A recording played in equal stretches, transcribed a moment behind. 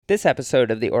This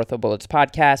episode of the OrthoBullets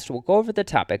podcast will go over the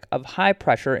topic of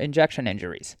high-pressure injection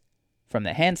injuries from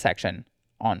the hand section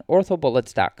on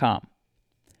orthobullets.com.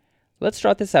 Let's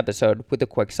start this episode with a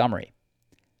quick summary.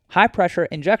 High-pressure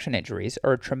injection injuries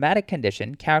are a traumatic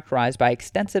condition characterized by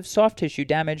extensive soft tissue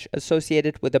damage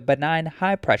associated with a benign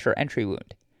high-pressure entry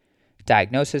wound.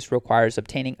 Diagnosis requires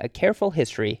obtaining a careful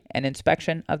history and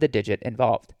inspection of the digit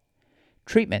involved.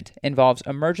 Treatment involves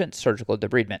emergent surgical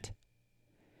debridement.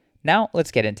 Now let's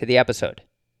get into the episode.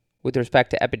 With respect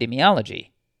to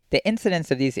epidemiology, the incidence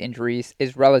of these injuries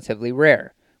is relatively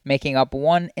rare, making up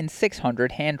 1 in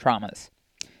 600 hand traumas.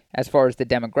 As far as the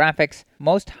demographics,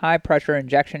 most high-pressure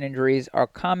injection injuries are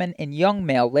common in young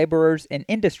male laborers in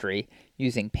industry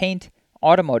using paint,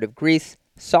 automotive grease,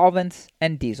 solvents,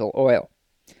 and diesel oil.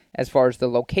 As far as the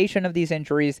location of these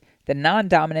injuries, the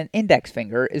non-dominant index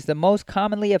finger is the most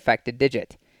commonly affected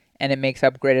digit, and it makes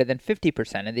up greater than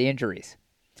 50% of the injuries.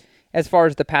 As far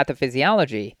as the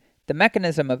pathophysiology, the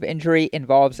mechanism of injury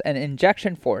involves an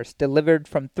injection force delivered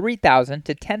from 3,000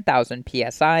 to 10,000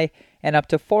 psi and up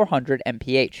to 400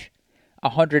 mph.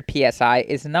 100 psi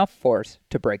is enough force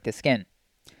to break the skin.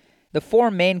 The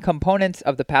 4 main components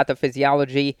of the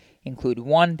pathophysiology include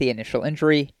 1. The initial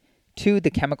injury, 2. The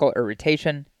chemical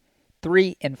irritation,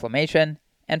 3. Inflammation,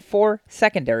 and 4.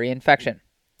 Secondary infection.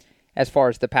 As far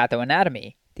as the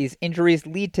pathoanatomy, these injuries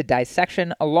lead to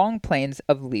dissection along planes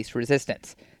of least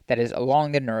resistance, that is,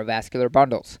 along the neurovascular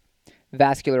bundles.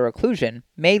 Vascular occlusion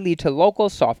may lead to local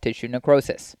soft tissue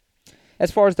necrosis.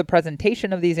 As far as the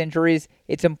presentation of these injuries,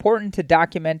 it's important to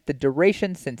document the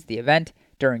duration since the event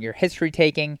during your history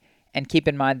taking, and keep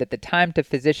in mind that the time to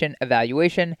physician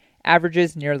evaluation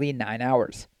averages nearly 9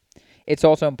 hours. It's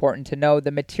also important to know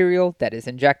the material that is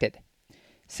injected.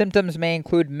 Symptoms may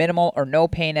include minimal or no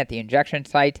pain at the injection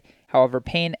site. However,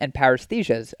 pain and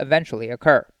paresthesias eventually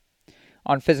occur.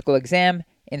 On physical exam,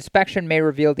 inspection may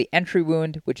reveal the entry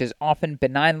wound, which is often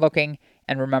benign-looking,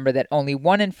 and remember that only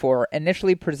 1 in 4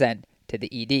 initially present to the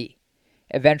ED.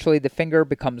 Eventually, the finger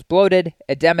becomes bloated,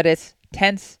 edematous,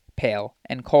 tense, pale,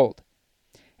 and cold.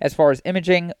 As far as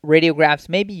imaging, radiographs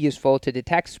may be useful to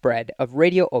detect spread of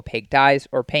radio-opaque dyes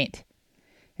or paint.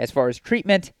 As far as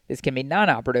treatment, this can be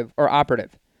non-operative or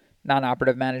operative.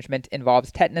 Non-operative management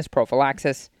involves tetanus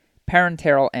prophylaxis,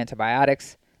 parenteral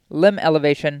antibiotics, limb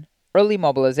elevation, early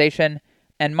mobilization,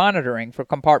 and monitoring for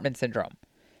compartment syndrome.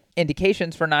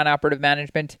 Indications for non-operative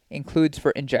management includes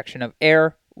for injection of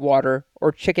air, water,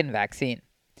 or chicken vaccine.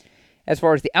 As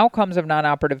far as the outcomes of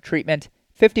non-operative treatment,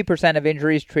 50% of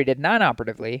injuries treated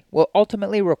non-operatively will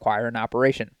ultimately require an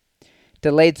operation.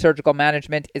 Delayed surgical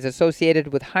management is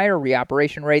associated with higher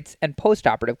reoperation rates and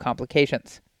postoperative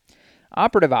complications.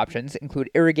 Operative options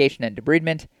include irrigation and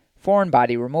debridement, foreign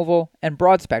body removal, and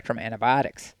broad-spectrum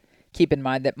antibiotics. Keep in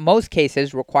mind that most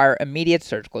cases require immediate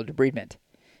surgical debridement.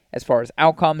 As far as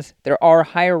outcomes, there are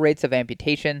higher rates of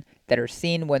amputation that are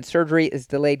seen when surgery is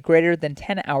delayed greater than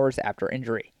 10 hours after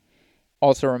injury.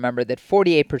 Also remember that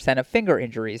 48% of finger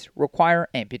injuries require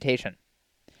amputation.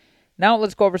 Now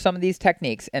let's go over some of these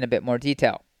techniques in a bit more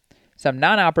detail. Some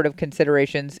non-operative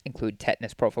considerations include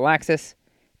tetanus prophylaxis,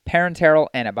 parenteral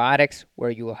antibiotics, where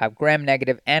you will have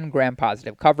gram-negative and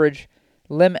gram-positive coverage,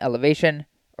 limb elevation,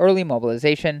 early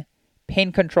mobilization,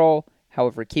 pain control,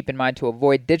 however keep in mind to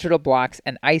avoid digital blocks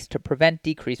and ice to prevent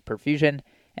decreased perfusion,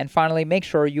 and finally make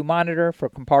sure you monitor for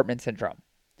compartment syndrome.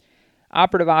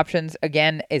 Operative options,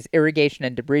 again, is irrigation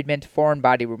and debridement, foreign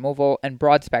body removal, and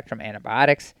broad-spectrum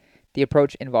antibiotics. The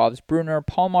approach involves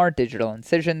Brunner-Palmar digital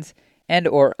incisions and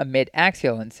or a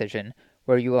mid-axial incision,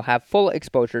 where you will have full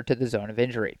exposure to the zone of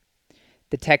injury.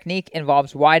 The technique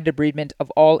involves wide debridement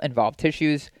of all involved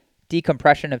tissues,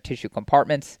 decompression of tissue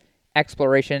compartments,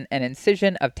 exploration and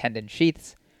incision of tendon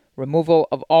sheaths, removal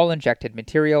of all injected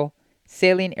material,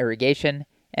 saline irrigation,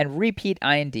 and repeat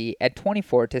IND at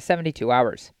 24 to 72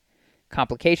 hours.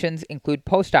 Complications include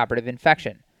postoperative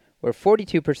infection, where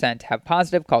 42% have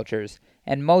positive cultures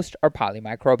and most are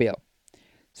polymicrobial.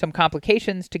 Some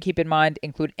complications to keep in mind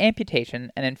include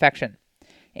amputation and infection.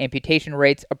 Amputation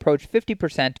rates approach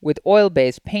 50% with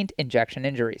oil-based paint injection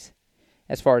injuries.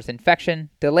 As far as infection,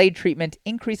 delayed treatment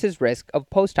increases risk of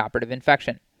postoperative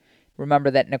infection. Remember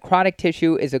that necrotic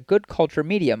tissue is a good culture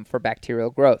medium for bacterial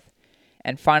growth.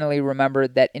 And finally, remember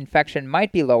that infection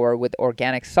might be lower with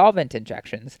organic solvent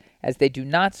injections, as they do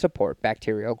not support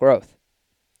bacterial growth.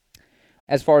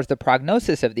 As far as the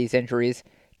prognosis of these injuries,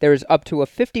 there is up to a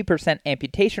 50%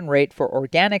 amputation rate for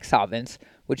organic solvents,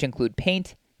 which include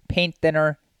paint, paint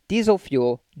thinner, diesel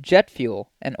fuel, jet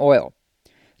fuel, and oil.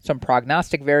 Some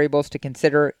prognostic variables to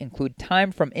consider include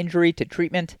time from injury to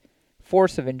treatment,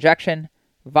 force of injection,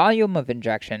 volume of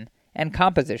injection, and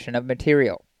composition of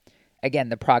material. Again,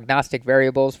 the prognostic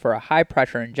variables for a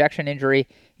high-pressure injection injury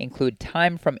include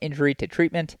time from injury to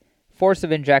treatment, force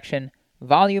of injection,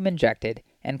 volume injected,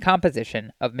 and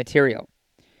composition of material.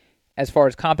 As far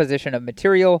as composition of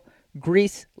material,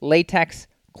 grease, latex,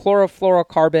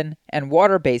 chlorofluorocarbon, and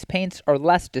water-based paints are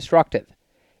less destructive.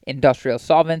 Industrial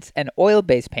solvents and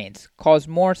oil-based paints cause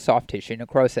more soft tissue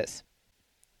necrosis.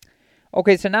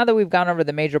 Okay, so now that we've gone over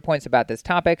the major points about this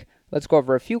topic, let's go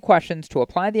over a few questions to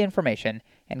apply the information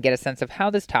and get a sense of how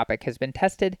this topic has been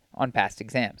tested on past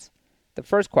exams. The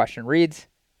first question reads,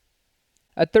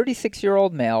 a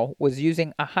 36-year-old male was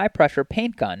using a high-pressure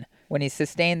paint gun when he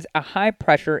sustains a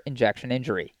high-pressure injection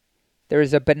injury. There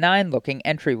is a benign-looking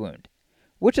entry wound.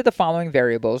 Which of the following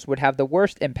variables would have the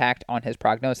worst impact on his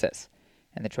prognosis?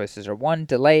 And the choices are 1.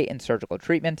 Delay in surgical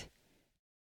treatment.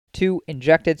 2.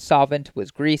 Injected solvent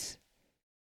was grease.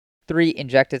 3.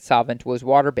 Injected solvent was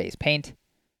water-based paint.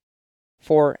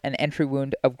 4. An entry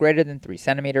wound of greater than 3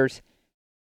 centimeters.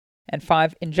 And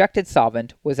 5. Injected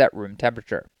solvent was at room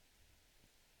temperature.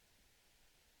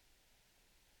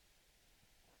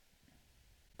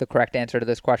 The correct answer to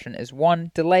this question is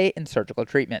 1. Delay in surgical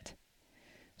treatment.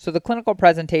 So the clinical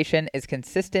presentation is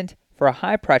consistent for a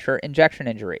high-pressure injection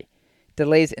injury.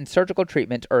 Delays in surgical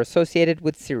treatment are associated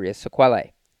with serious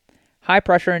sequelae.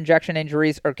 High-pressure injection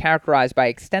injuries are characterized by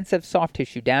extensive soft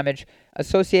tissue damage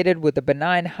associated with a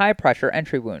benign high-pressure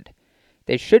entry wound.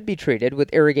 They should be treated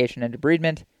with irrigation and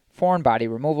debridement, foreign body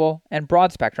removal, and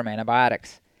broad-spectrum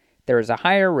antibiotics. There is a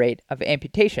higher rate of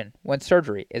amputation when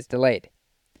surgery is delayed.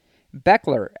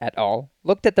 Beckler et al.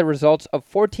 Looked at the results of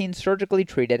 14 surgically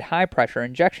treated high-pressure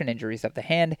injection injuries of the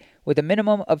hand with a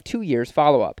minimum of 2 years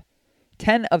follow-up.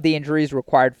 10 of the injuries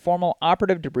required formal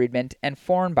operative debridement and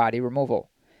foreign body removal.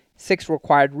 6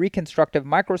 required reconstructive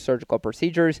microsurgical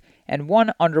procedures, and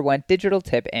 1 underwent digital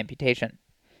tip amputation.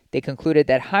 They concluded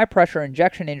that high-pressure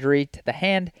injection injury to the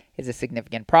hand is a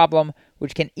significant problem,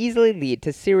 which can easily lead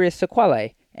to serious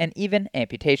sequelae and even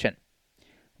amputation.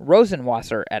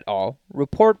 Rosenwasser et al.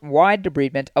 Report wide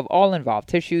debridement of all involved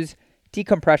tissues,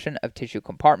 decompression of tissue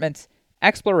compartments,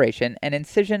 exploration and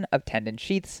incision of tendon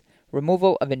sheaths,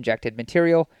 removal of injected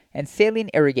material, and saline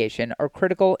irrigation are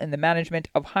critical in the management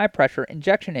of high-pressure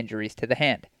injection injuries to the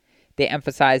hand. They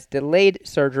emphasize delayed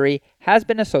surgery has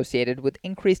been associated with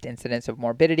increased incidence of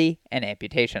morbidity and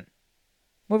amputation.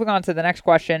 Moving on to the next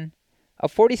question. A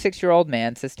 46-year-old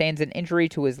man sustains an injury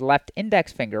to his left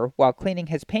index finger while cleaning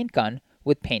his paint gun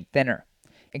with paint thinner.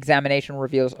 Examination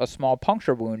reveals a small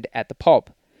puncture wound at the pulp.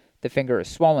 The finger is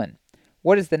swollen.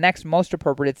 What is the next most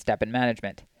appropriate step in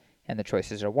management? And the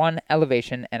choices are 1.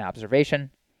 Elevation and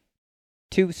observation.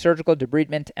 2. Surgical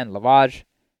debridement and lavage.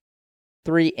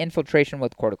 3. Infiltration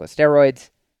with corticosteroids.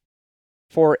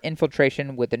 4.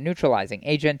 Infiltration with a neutralizing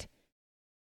agent.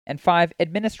 And 5.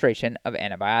 Administration of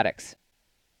antibiotics.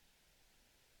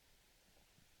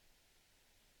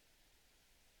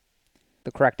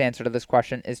 The correct answer to this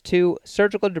question is 2.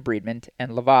 Surgical debridement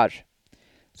and lavage.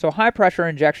 So high-pressure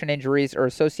injection injuries are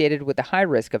associated with a high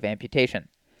risk of amputation.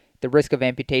 The risk of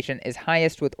amputation is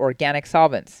highest with organic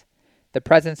solvents. The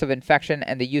presence of infection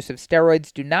and the use of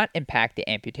steroids do not impact the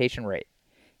amputation rate.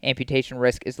 Amputation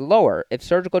risk is lower if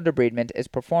surgical debridement is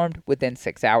performed within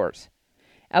 6 hours.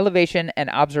 Elevation and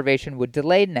observation would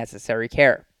delay necessary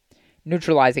care.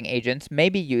 Neutralizing agents may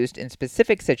be used in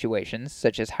specific situations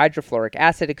such as hydrofluoric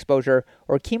acid exposure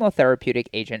or chemotherapeutic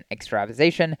agent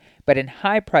extravasation, but in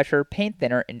high-pressure paint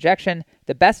thinner injection,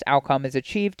 the best outcome is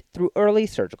achieved through early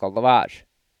surgical lavage.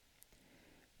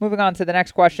 Moving on to the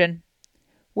next question.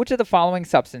 Which of the following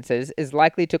substances is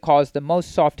likely to cause the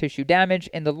most soft tissue damage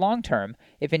in the long term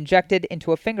if injected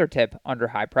into a fingertip under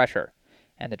high pressure?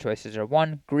 And the choices are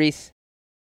 1. Grease.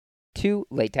 2.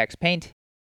 Latex paint.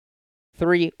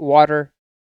 3. Water.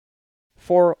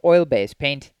 4. Oil-based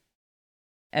paint.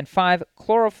 And 5.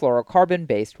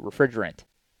 Chlorofluorocarbon-based refrigerant.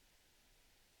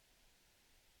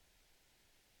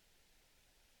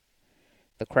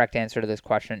 The correct answer to this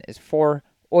question is 4.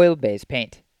 Oil-based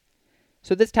paint.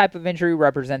 So this type of injury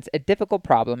represents a difficult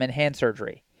problem in hand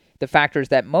surgery. The factors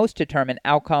that most determine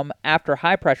outcome after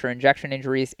high-pressure injection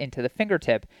injuries into the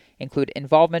fingertip include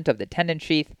involvement of the tendon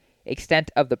sheath,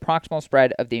 extent of the proximal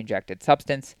spread of the injected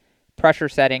substance, pressure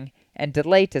setting, and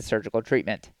delay to surgical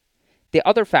treatment. The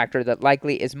other factor that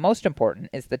likely is most important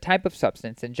is the type of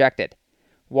substance injected.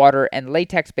 Water and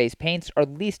latex-based paints are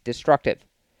least destructive.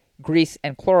 Grease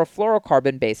and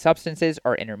chlorofluorocarbon-based substances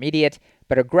are intermediate,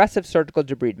 but aggressive surgical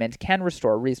debridement can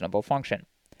restore reasonable function.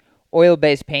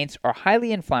 Oil-based paints are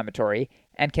highly inflammatory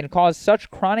and can cause such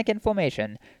chronic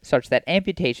inflammation such that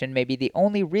amputation may be the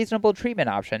only reasonable treatment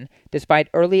option despite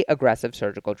early aggressive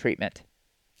surgical treatment.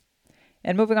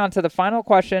 And moving on to the final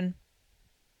question,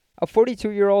 A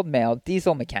 42-year-old male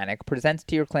diesel mechanic presents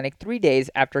to your clinic 3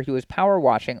 days after he was power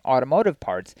washing automotive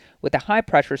parts with a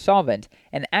high-pressure solvent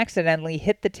and accidentally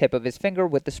hit the tip of his finger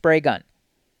with the spray gun.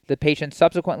 The patient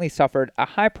subsequently suffered a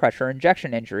high-pressure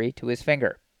injection injury to his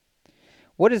finger.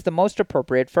 What is the most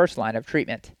appropriate first line of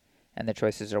treatment? And the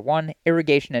choices are 1.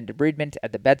 Irrigation and debridement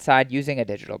at the bedside using a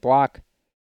digital block.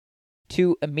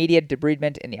 2. Immediate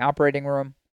debridement in the operating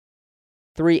room.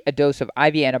 3. A dose of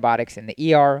IV antibiotics in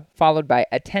the ER, followed by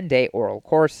a 10-day oral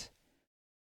course.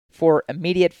 4.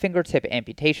 Immediate fingertip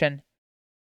amputation.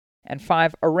 And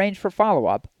 5. Arrange for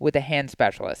follow-up with a hand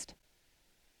specialist.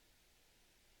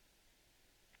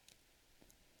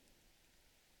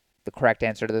 The correct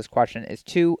answer to this question is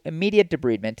 2. Immediate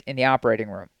debridement in the operating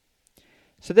room.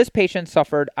 So this patient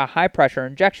suffered a high-pressure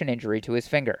injection injury to his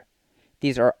finger.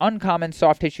 These are uncommon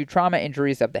soft tissue trauma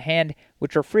injuries of the hand,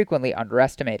 which are frequently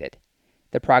underestimated.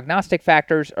 The prognostic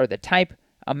factors are the type,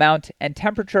 amount, and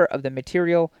temperature of the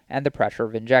material and the pressure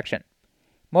of injection.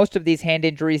 Most of these hand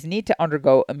injuries need to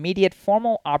undergo immediate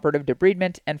formal operative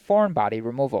debridement and foreign body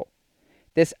removal.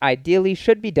 This ideally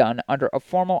should be done under a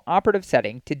formal operative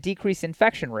setting to decrease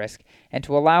infection risk and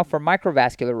to allow for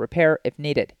microvascular repair if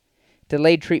needed.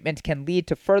 Delayed treatment can lead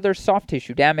to further soft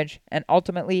tissue damage and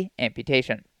ultimately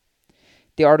amputation.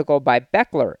 The article by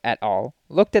Beckler et al.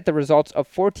 Looked at the results of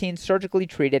 14 surgically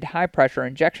treated high-pressure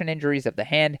injection injuries of the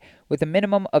hand with a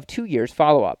minimum of 2 years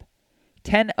follow-up.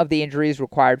 10 of the injuries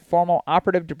required formal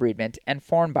operative debridement and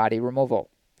foreign body removal.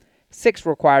 6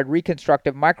 required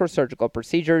reconstructive microsurgical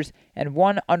procedures, and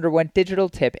 1 underwent digital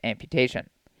tip amputation.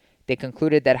 They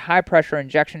concluded that high-pressure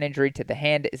injection injury to the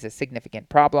hand is a significant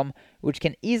problem, which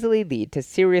can easily lead to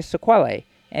serious sequelae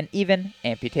and even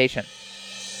amputation.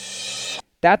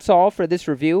 That's all for this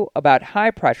review about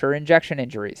high-pressure injection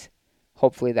injuries.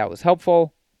 Hopefully that was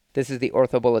helpful. This is the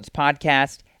OrthoBullets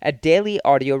podcast, a daily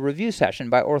audio review session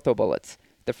by OrthoBullets,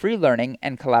 the free learning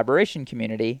and collaboration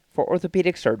community for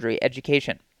orthopedic surgery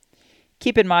education.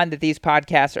 Keep in mind that these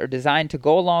podcasts are designed to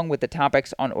go along with the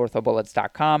topics on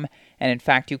orthobullets.com, and in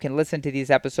fact, you can listen to these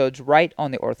episodes right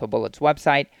on the OrthoBullets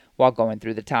website while going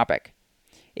through the topic.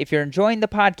 If you're enjoying the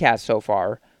podcast so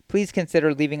far, please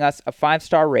consider leaving us a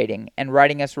 5-star rating and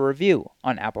writing us a review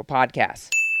on Apple Podcasts.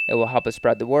 It will help us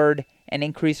spread the word and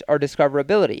increase our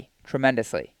discoverability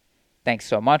tremendously. Thanks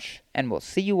so much, and we'll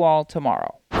see you all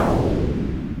tomorrow.